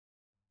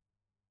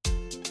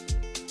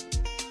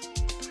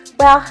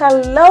Well,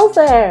 hello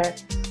there!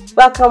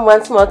 Welcome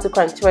once more to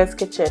Crunchy's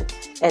Kitchen.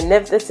 And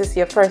if this is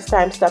your first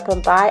time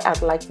stopping by,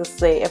 I'd like to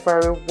say a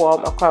very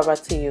warm welcome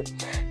to you.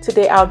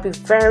 Today, I'll be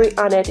very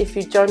honored if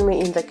you join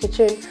me in the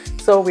kitchen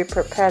so we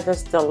prepare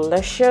this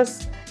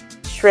delicious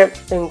shrimp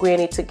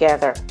linguine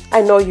together.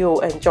 I know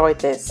you'll enjoy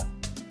this.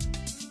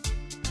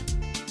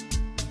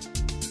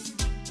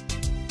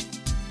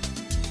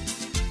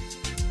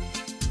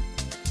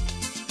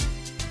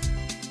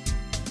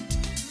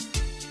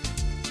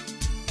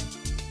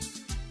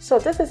 So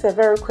this is a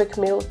very quick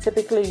meal.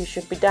 Typically you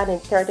should be done in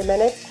 30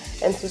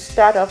 minutes. And to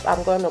start off,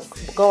 I'm going to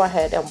go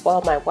ahead and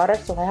boil my water.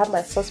 So I have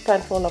my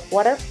saucepan full of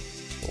water,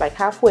 like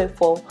halfway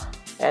full,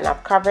 and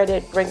I've covered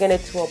it, bringing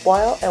it to a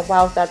boil. And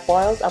while that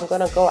boils, I'm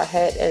going to go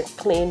ahead and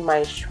clean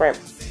my shrimp.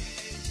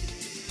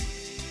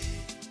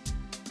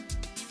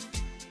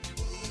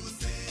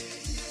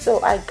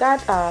 So I got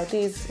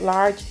these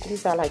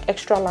are like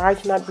extra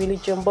large, not really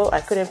jumbo.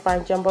 I couldn't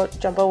find jumbo.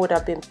 Jumbo would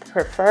have been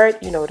preferred,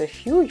 you know, the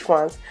huge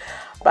ones.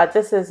 But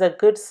this is a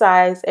good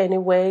size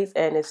anyways,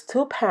 and it's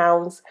 2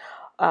 pounds.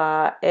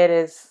 It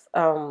is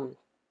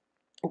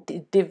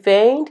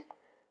deveined.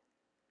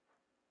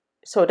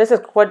 So this is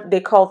what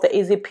they call the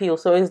easy peel.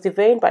 So it's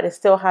deveined, but it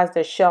still has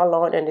the shell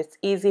on, and it's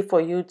easy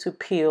for you to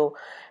peel.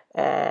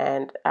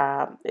 And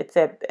it's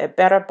a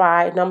better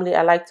buy. Normally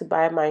I like to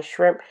buy my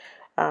shrimp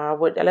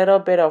with a little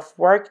bit of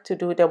work to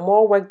do. The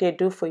more work they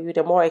do for you,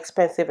 the more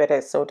expensive it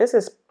is. So this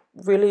is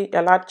really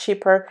a lot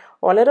cheaper,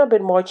 or a little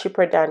bit more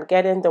cheaper than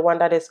getting the one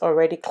that is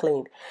already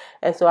cleaned.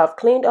 And so I've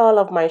cleaned all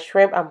of my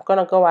shrimp. I'm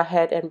gonna go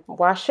ahead and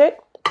wash it.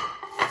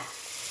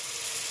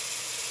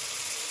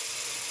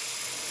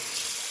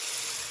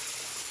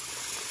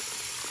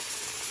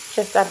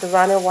 Just add the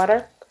running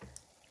water.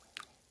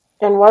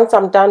 And once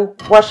I'm done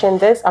washing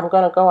this, I'm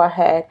gonna go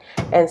ahead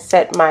and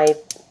set my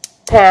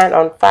pan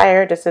on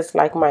fire. This is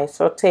like my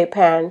saute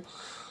pan,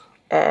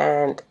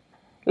 and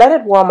let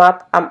it warm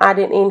up. I'm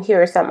adding in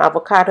here some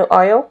avocado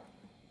oil.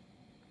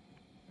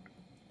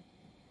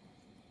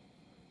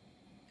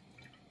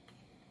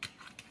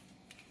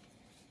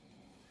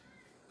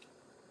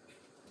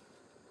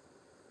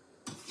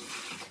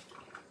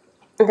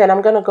 And then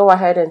I'm going to go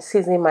ahead and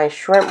season my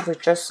shrimp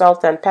with just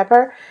salt and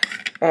pepper.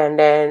 And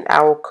then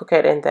I will cook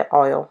it in the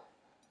oil.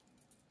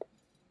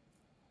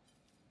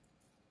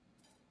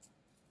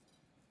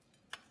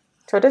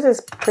 So this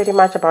is pretty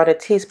much about a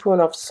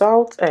teaspoon of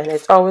salt, and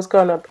it's always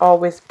going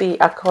to be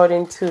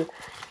according to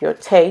your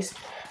taste.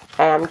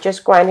 I'm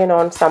just grinding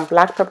on some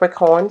black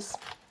peppercorns.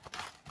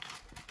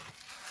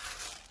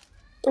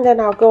 And then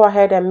I'll go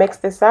ahead and mix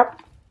this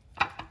up.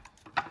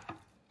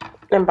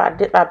 And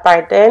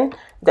by then,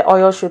 the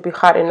oil should be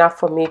hot enough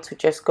for me to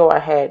just go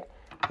ahead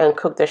and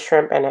cook the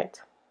shrimp in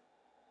it.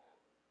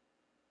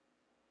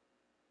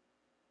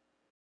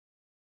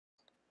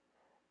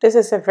 This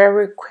is a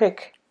very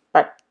quick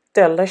but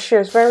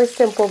delicious, very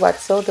simple but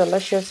so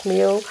delicious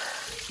meal.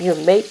 You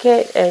make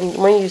it, and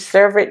when you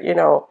serve it, you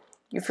know,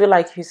 you feel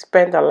like you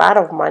spend a lot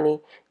of money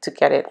to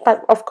get it.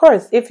 But of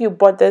course, if you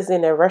bought this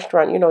in a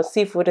restaurant, you know,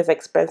 seafood is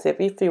expensive.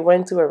 If you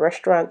went to a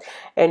restaurant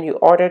and you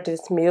ordered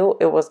this meal,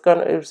 it was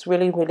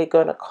really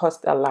gonna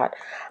cost a lot.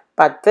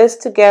 But this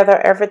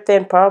together,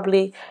 everything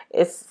probably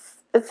it's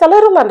a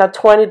little under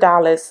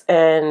 $20,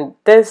 and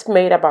this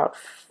made about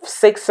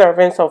 6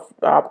 servings of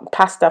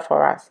pasta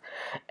for us.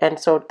 And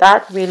so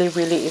that really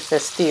is a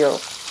steal,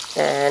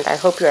 and I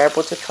hope you're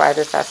able to try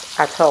this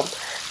at home.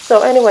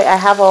 So anyway, I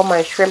have all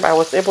my shrimp. I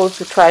was able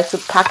to try to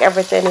pack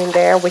everything in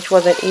there, which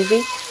wasn't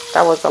easy.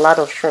 That was a lot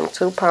of shrimp.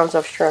 2 pounds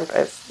of shrimp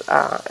is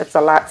it's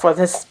a lot for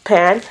this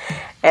pan.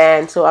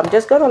 And so I'm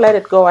just going to let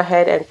it go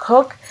ahead and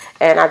cook.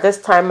 And at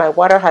this time, my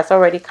water has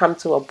already come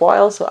to a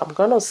boil. So I'm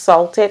going to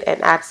salt it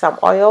and add some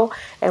oil,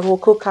 and we'll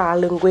cook our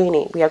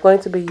linguine. We are going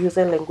to be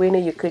using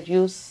linguine. You could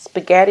use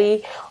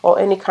spaghetti or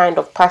any kind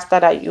of pasta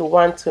that you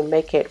want to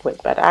make it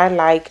with. But I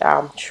like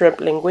shrimp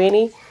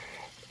linguine.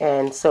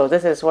 And so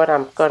this is what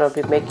I'm going to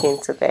be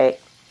making today.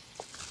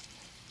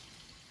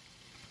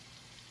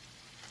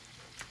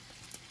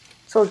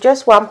 So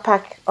just 1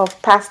 pack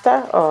of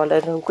pasta or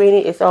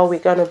linguine is all we're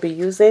going to be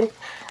using.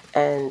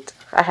 And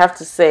I have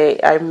to say,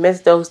 I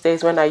miss those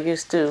days when I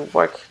used to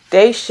work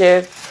day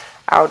shift.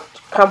 I would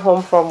come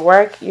home from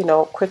work, you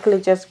know,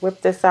 quickly just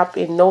whip this up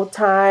in no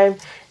time.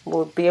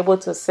 We'll be able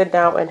to sit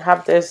down and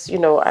have this, you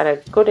know, at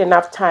a good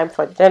enough time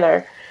for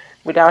dinner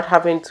without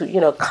having to, you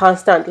know,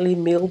 constantly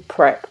meal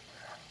prep.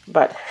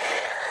 But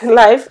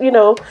life, you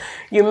know,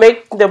 you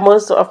make the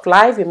most of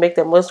life. You make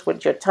the most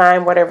with your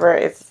time, whatever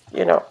it's,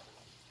 you know,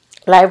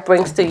 life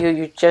brings to you.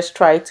 You just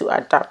try to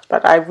adapt.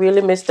 But I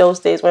really miss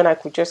those days when I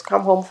could just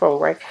come home from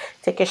work,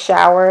 take a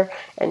shower,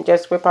 and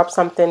just whip up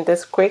something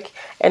this quick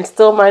and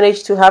still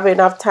manage to have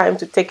enough time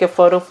to take a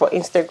photo for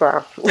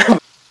Instagram.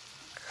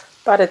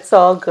 But it's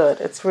all good.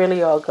 It's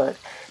really all good.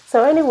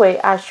 So anyway,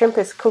 our shrimp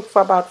is cooked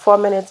for about 4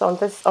 minutes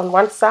on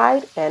one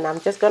side, and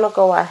I'm just gonna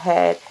go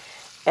ahead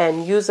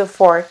and use a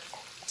fork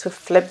to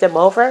flip them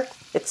over.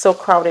 It's so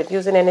crowded.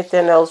 Using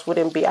anything else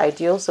wouldn't be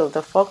ideal, so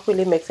the fork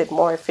really makes it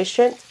more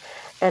efficient.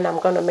 and I'm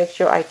going to make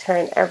sure I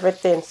turn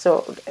everything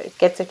so it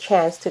gets a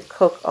chance to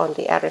cook on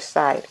the other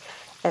side.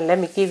 And let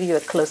me give you a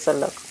closer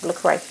look.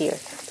 Look right here.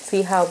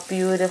 See how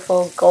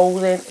beautiful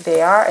golden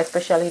they are,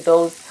 especially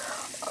those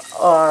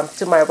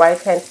to my right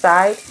hand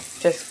side.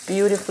 Just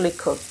beautifully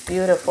cooked.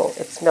 Beautiful.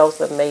 It smells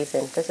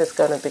amazing. This is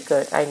going to be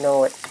good. I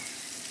know it.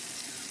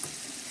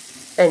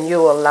 And you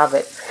will love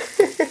it.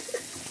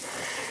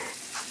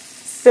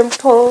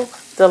 Simple,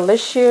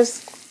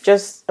 delicious,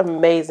 just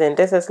amazing.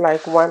 This is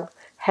like one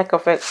heck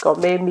of a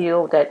gourmet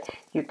meal that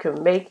you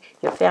can make.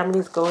 Your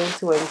family's going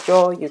to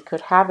enjoy. You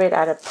could have it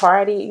at a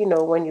party, you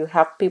know, when you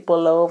have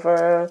people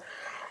over.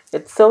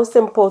 It's so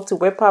simple to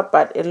whip up,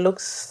 but it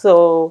looks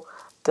so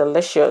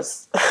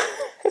delicious.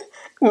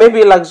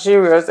 Maybe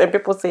luxurious. And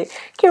people say,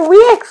 can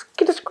we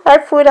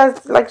describe food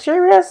as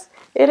luxurious?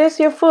 It is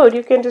your food.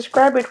 You can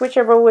describe it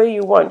whichever way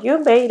you want.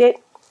 You made it.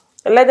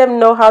 And let them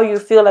know how you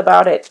feel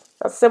about it.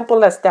 As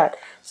simple as that.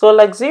 So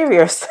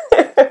luxurious,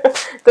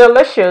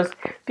 delicious,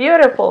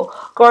 beautiful,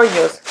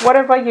 gorgeous,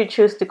 whatever you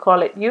choose to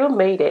call it. You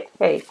made it.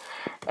 Hey.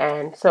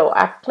 And so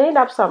I've cleaned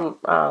up some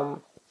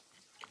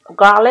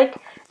garlic,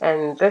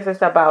 and this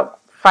is about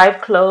 5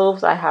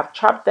 cloves. I have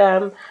chopped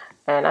them,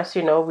 and as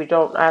you know,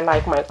 I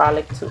like my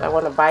garlic I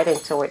want to bite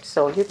into it.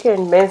 So you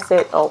can mince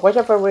it or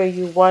whichever way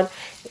you want.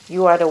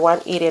 You are the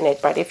one eating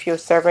it, but if you're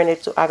serving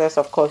it to others,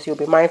 of course, you'll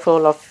be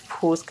mindful of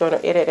who's going to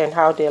eat it and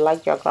how they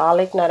like your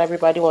garlic. Not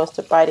everybody wants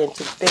to bite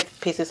into big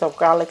pieces of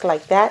garlic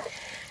like that.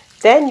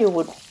 Then you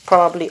would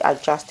probably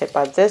adjust it,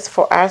 but this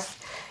for us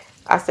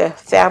as a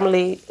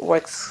family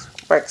works.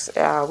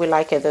 We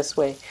like it this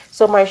way.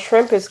 So my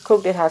shrimp is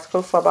cooked. It has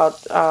cooked for about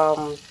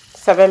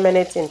 7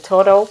 minutes in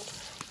total,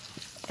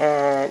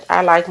 and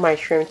I like my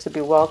shrimp to be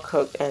well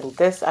cooked, and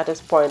this at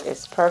this point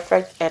is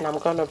perfect. And I'm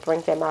going to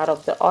bring them out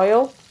of the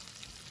oil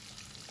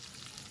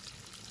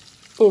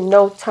in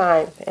no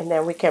time, and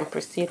then we can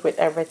proceed with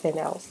everything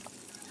else.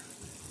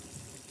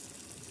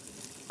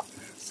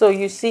 So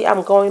you see,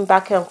 I'm going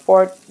back and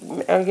forth,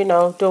 you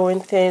know, doing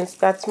things.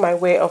 That's my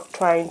way of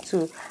trying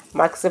to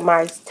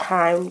maximize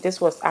time.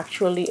 This was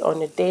actually on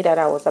the day that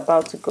I was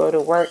about to go to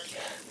work.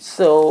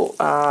 So,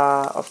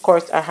 of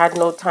course, I had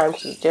no time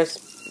to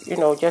just, you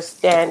know, just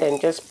stand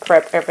and just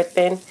prep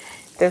everything.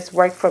 This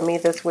worked for me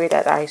this way,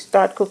 that I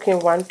start cooking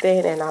one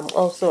thing and I'm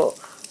also,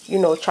 you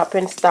know,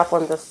 chopping stuff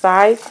on the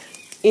side.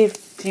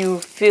 If you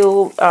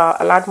feel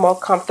a lot more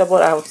comfortable,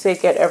 I would say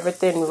get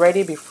everything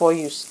ready before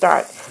you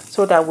start,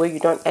 so that way you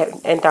don't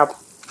end up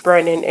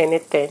burning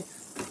anything.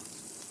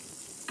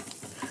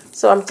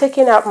 So I'm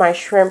taking out my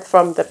shrimp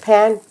from the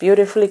pan,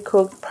 beautifully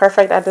cooked,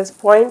 perfect at this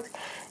point.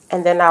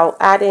 And then I'll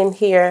add in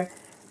here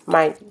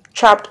my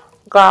chopped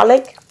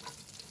garlic.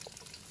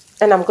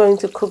 And I'm going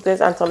to cook this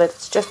until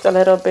it's just a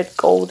little bit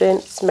golden,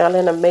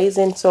 smelling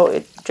amazing. So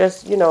it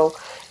just, you know,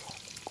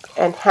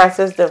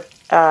 enhances the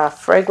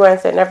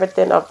fragrance and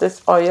everything of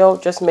this oil,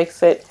 just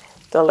makes it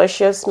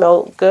delicious,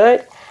 smell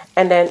good.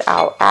 And then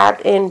I'll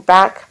add in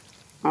back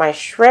my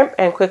shrimp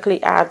and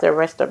quickly add the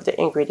rest of the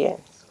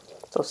ingredients.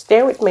 So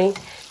stay with me.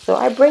 So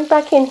I bring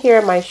back in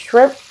here my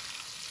shrimp,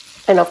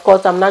 and of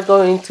course I'm not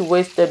going to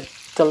waste the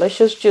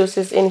delicious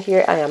juices in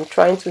here. I am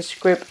trying to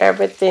scrape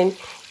everything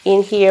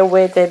in here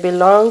where they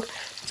belong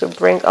to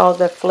bring all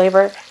the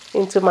flavor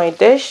into my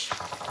dish.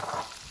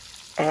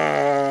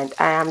 And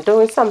I am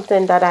doing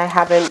something that I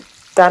haven't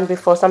done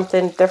before,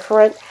 something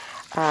different.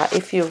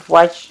 If you've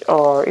watched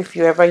or if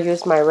you ever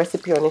use my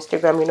recipe on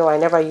Instagram, you know I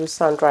never use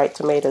sun-dried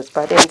tomatoes.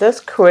 But in this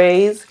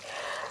craze,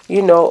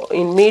 you know,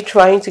 in me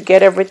trying to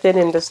get everything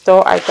in the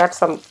store, I got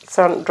some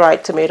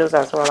sun-dried tomatoes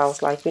as well. I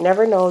was like, you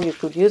never know, you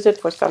could use it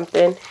for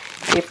something.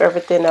 If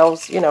everything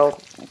else, you know,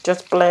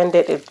 just blend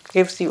it. It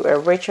gives you a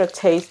richer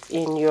taste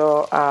in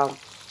your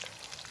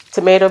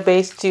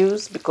tomato-based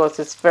stews, because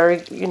it's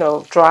very, you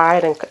know,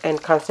 dried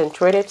and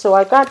concentrated. So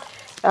I got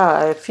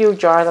a few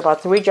jars,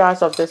 about 3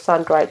 jars of the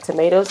sun-dried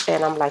tomatoes,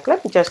 and I'm like,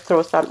 let me just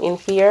throw some in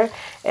here,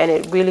 and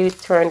it really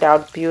turned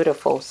out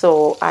beautiful.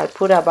 So I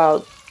put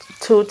about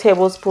 2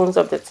 tablespoons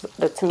of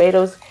the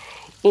tomatoes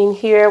in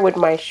here with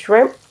my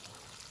shrimp,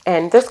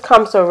 and this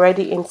comes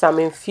already in some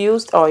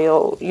infused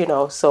oil, you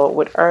know, so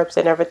with herbs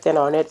and everything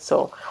on it.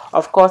 So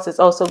of course it's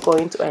also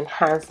going to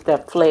enhance the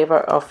flavor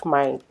of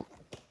my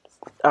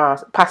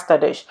pasta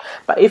dish.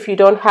 But if you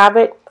don't have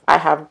it, I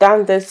have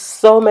done this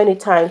so many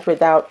times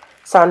without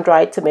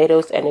sun-dried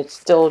tomatoes, and it's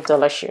still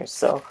delicious.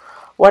 So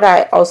what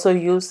I also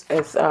use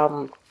is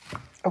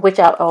which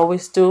I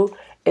always do,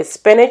 is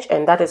spinach,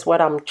 and that is what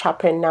I'm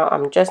chopping now.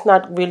 I'm just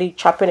not really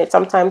chopping it.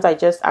 Sometimes I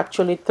just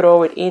actually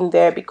throw it in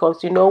there,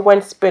 because you know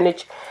when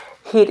spinach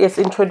heat is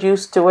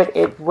introduced to it,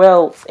 it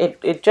wilts,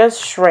 it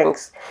just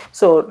shrinks.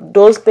 So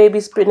those baby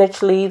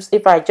spinach leaves,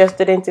 if I just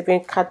didn't even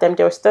cut them,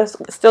 they're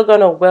still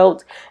gonna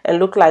wilt and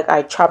look like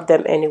I chopped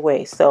them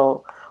anyway.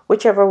 So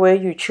whichever way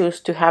you choose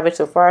to have it.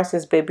 So far as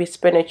this baby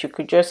spinach, you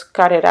could just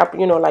cut it up,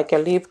 you know, like a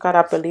leaf, cut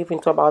up a leaf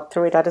into about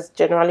 3. That is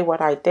generally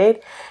what I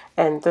did,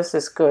 and this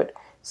is good.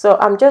 So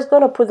I'm just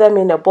going to put them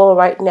in a bowl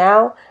right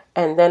now,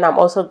 and then I'm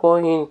also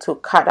going to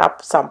cut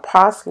up some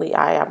parsley.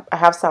 I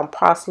have some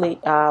parsley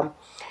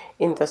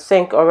in the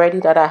sink already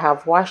that I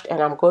have washed,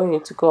 and I'm going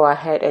to go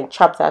ahead and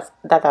chop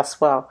that as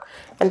well.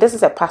 And this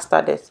is a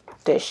pasta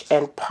dish,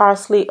 and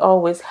parsley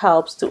always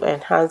helps to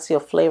enhance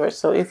your flavor.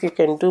 So if you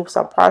can do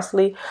some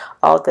parsley,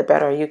 all the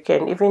better. You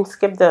can even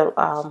skip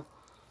the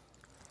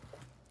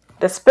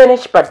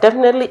spinach, but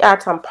definitely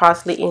add some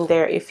parsley in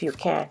there if you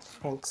can.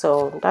 And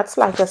so that's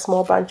like a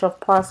small bunch of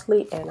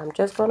parsley, and I'm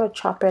just going to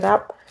chop it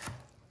up,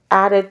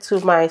 add it to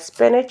my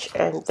spinach,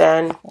 and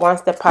then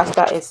once the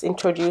pasta is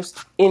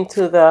introduced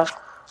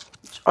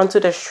onto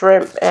the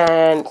shrimp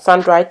and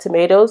sun-dried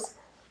tomatoes,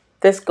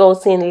 this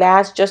goes in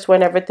last just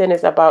when everything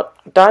is about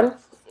done,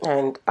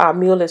 and our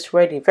meal is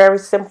ready. Very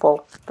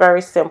simple,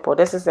 very simple.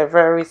 This is a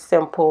very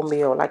simple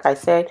meal. Like I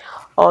said,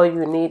 all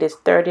you need is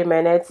 30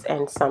 minutes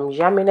and some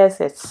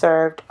yumminess is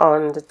served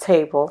on the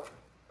table.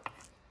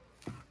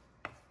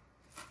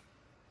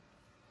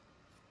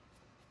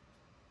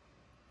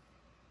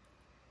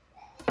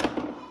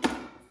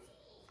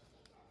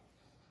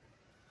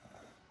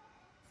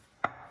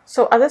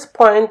 So at this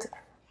point,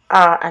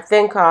 I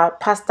think our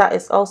pasta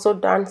is also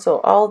done. So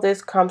all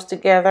this comes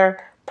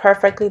together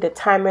perfectly. The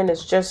timing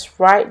is just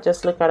right.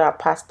 Just look at our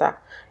pasta.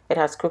 It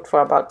has cooked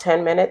for about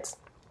 10 minutes.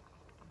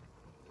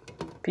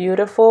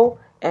 Beautiful.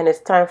 And it's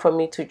time for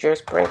me to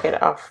just bring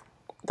it off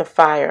the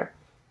fire.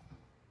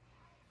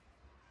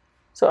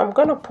 So I'm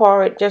going to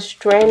pour it, just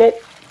strain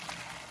it.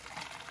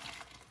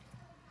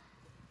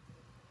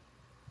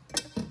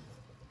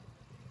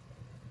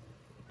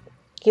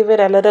 Give it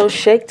a little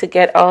shake to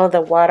get all the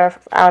water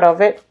out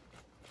of it.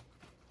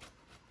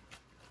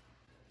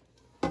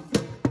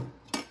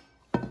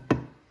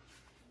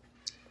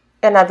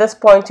 And at this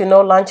point, you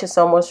know, lunch is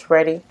almost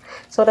ready.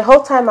 So the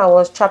whole time I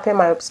was chopping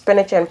my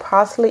spinach and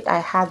parsley, I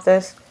had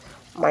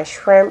my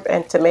shrimp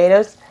and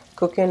tomatoes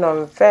cooking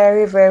on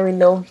very, very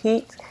low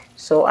heat,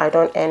 so I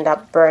don't end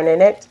up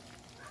burning it.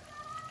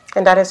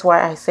 And that is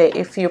why I say,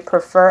 if you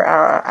prefer,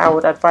 I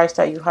would advise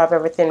that you have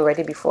everything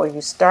ready before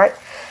you start.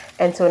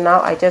 And so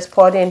now I just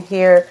poured in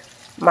here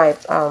my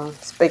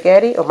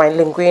spaghetti, or my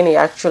linguine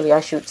actually I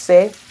should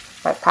say,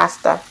 my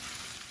pasta.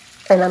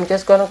 And I'm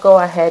just going to go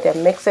ahead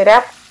and mix it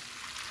up.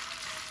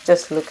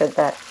 Just look at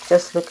that.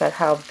 Just look at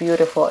how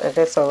beautiful it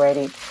is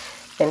already.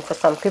 And for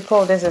some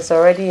people, this is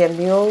already a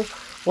meal.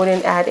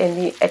 Wouldn't add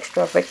any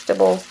extra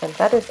vegetables, and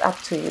that is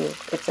up to you.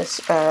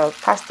 It's a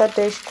pasta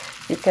dish.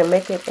 You can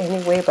make it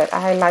any way, but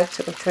I like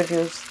to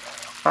introduce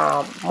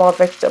more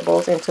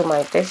vegetables into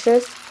my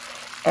dishes.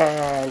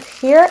 And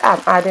here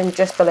I'm adding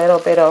just a little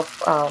bit of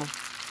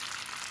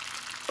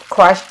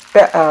crushed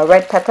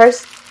red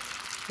peppers,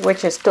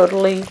 which is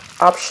totally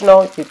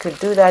optional. You could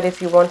do that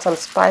if you want some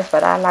spice,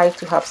 but I like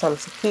to have some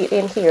heat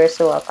in here,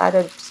 so I've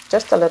added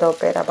just a little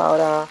bit, about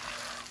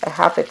a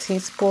half a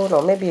teaspoon,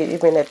 or maybe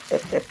even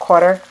a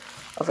quarter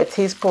of a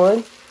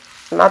teaspoon.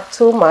 Not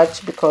too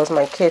much, because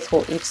my kids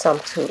will eat some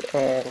too.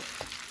 And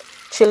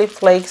chili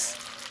flakes,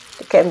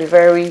 it can be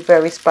very,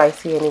 very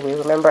spicy anyway.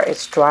 Remember,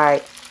 it's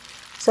dry.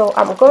 So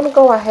I'm going to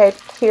go ahead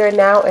here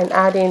now and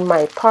add in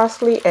my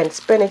parsley and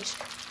spinach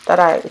that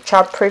I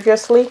chopped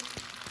previously.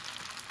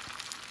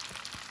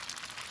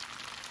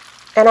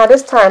 And at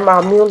this time,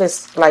 our meal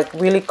is like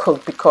really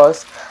cooked,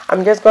 because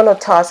I'm just going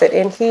to toss it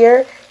in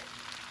here.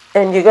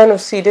 And you're going to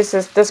see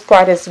this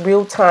part is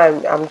real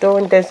time. I'm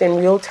doing this in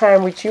real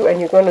time with you, and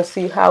you're going to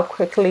see how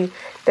quickly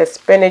the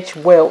spinach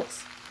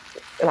wilts.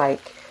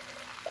 Like,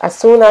 as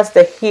soon as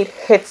the heat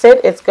hits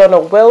it, it's going to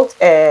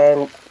wilt,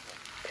 and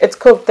it's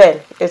cooked then.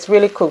 It's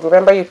really cooked.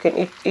 Remember, you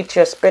can eat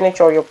your spinach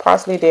or your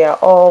parsley. They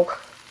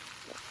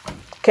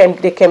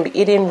can be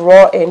eaten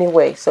raw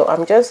anyway. So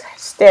I'm just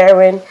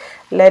stirring,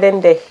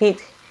 letting the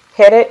heat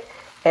hit it,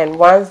 and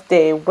once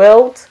they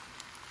wilt,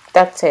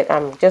 that's it.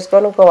 I'm just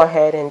going to go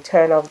ahead and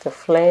turn off the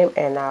flame,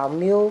 and our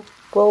meal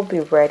will be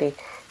ready.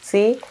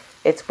 See,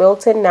 it's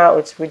wilting now.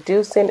 It's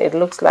reducing. It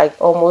looks like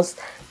almost,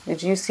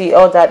 did you see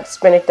all that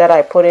spinach that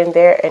I put in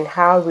there and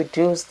how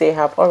reduced they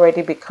have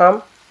already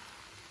become?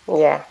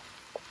 Yeah.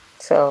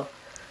 So,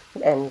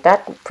 and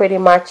that pretty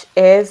much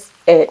is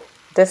it.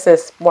 This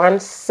is one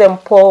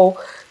simple,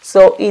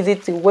 so easy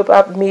to whip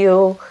up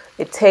meal.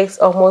 It takes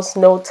almost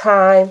no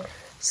time.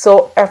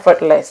 So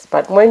effortless,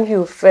 but when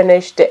you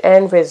finish the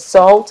end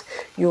result,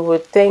 you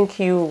would think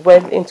you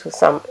went into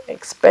some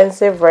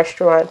expensive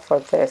restaurant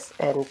for this.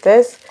 And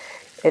this,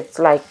 it's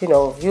like, you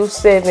know, you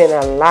saving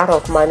a lot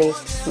of money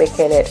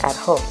making it at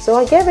home. So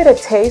I gave it a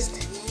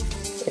taste.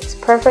 It's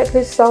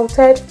perfectly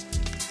salted.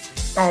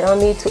 I don't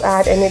need to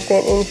add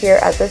anything in here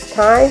at this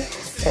time,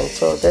 and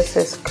so this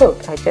is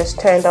cooked. I just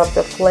turned off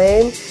the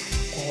flame,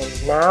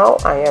 and now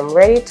I am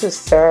ready to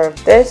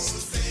serve this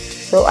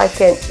so I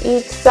can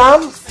eat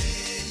some,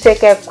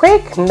 take a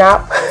quick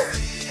nap,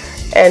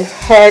 and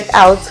head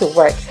out to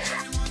work.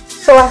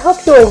 So I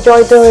hope you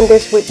enjoyed doing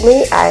this with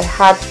me. I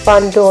had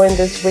fun doing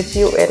this with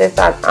you. It is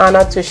an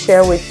honor to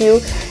share with you,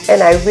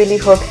 and I really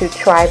hope you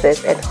try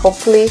this, and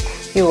hopefully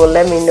you will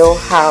let me know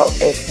how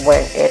it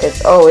went. It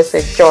is always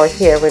a joy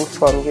hearing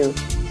from you.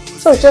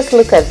 So just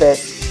look at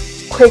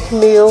this. Quick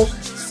meal,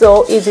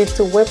 so easy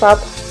to whip up,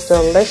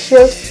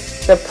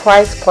 delicious. The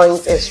price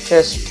point is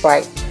just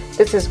right.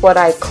 This is what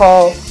I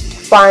call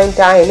fine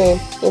dining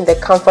in the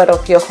comfort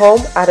of your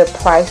home at a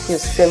price you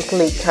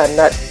simply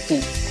cannot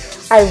beat.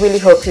 I really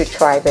hope you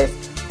try this.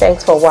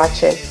 Thanks for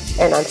watching,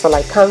 and until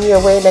I come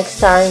your way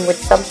next time with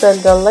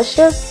something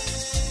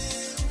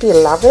delicious, be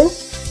loving,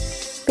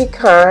 be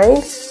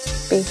kind,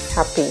 be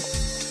happy.